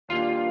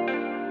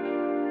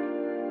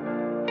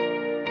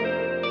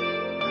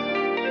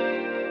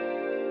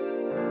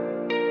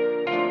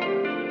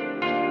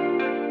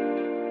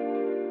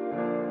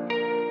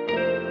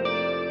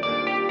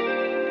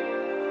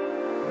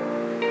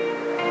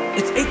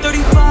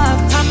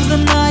8:35, top of the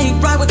night,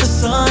 right with the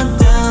sun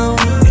down.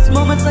 It's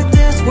moments like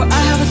this where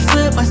I have a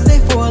slip, I stay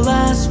for a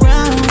last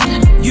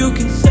round. You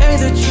can say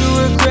that you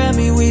regret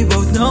me, we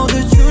both know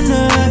that you're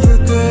never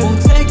good.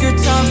 Won't take your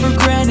time for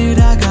granted,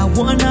 I got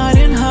one night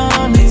in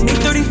Hollywood. It's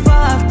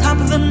 8:35, top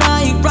of the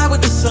night, right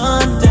with the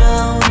sun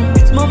down.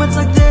 It's moments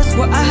like this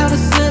where I have a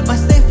slip, I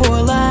stay for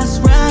a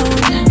last round.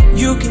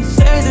 You can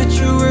say that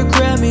you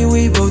regret me,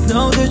 we both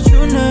know that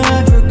you're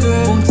never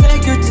good. Won't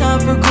take your time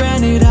for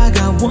granted, I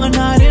got one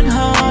night in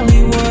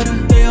Hollywood.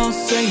 They all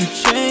say you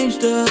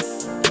changed up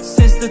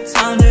since the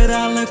time that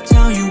I left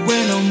town, you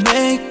wear no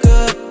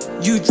makeup.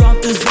 You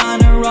dropped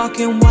designer,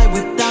 rockin' white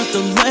without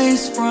the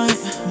lace front.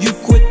 You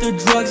quit the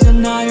drugs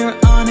and now you're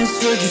honest,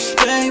 heard you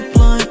stay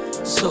blunt.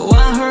 So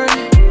I heard,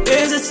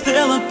 is it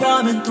still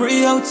apartment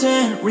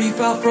 3010? Reef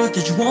out front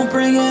that you won't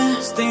bring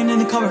in. Staying in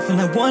the cover for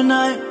that one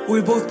night,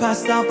 we both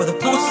passed out by the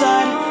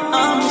poolside.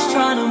 I'm just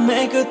trying to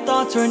make a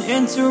thought turn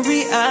into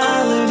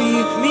reality.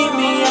 Meet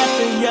me at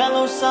the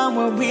yellow sign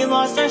where we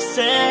lost our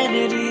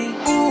sanity.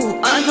 Ooh,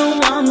 I know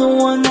I'm the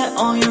one that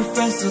all your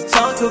friends still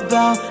talk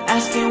about,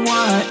 asking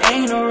why I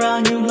ain't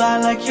around, you lie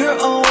like you're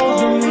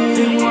over me.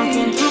 Been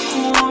working through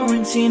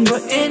quarantine,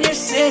 but in your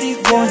city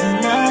for the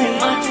night.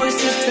 My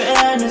twisted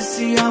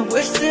fantasy, I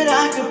wish that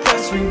I could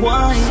press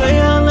rewind. Say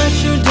I let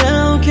you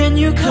down, can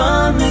you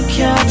come and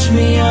catch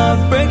me up?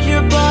 Break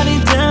your body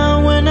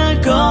down when I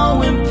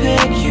go and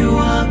pick you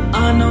up.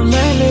 I know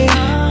lately,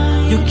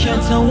 you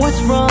can't tell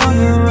what's wrong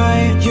or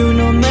right. You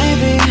know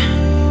maybe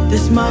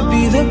this might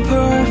be the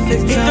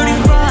perfect time.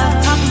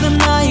 8:35, top of the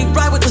night,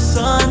 right with the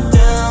sun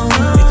down.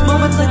 It's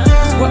moments like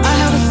this where I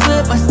have a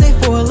slip, I stay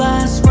for a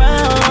last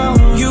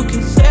round. You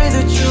can say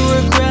that you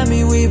regret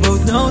me, we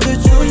both know that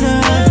you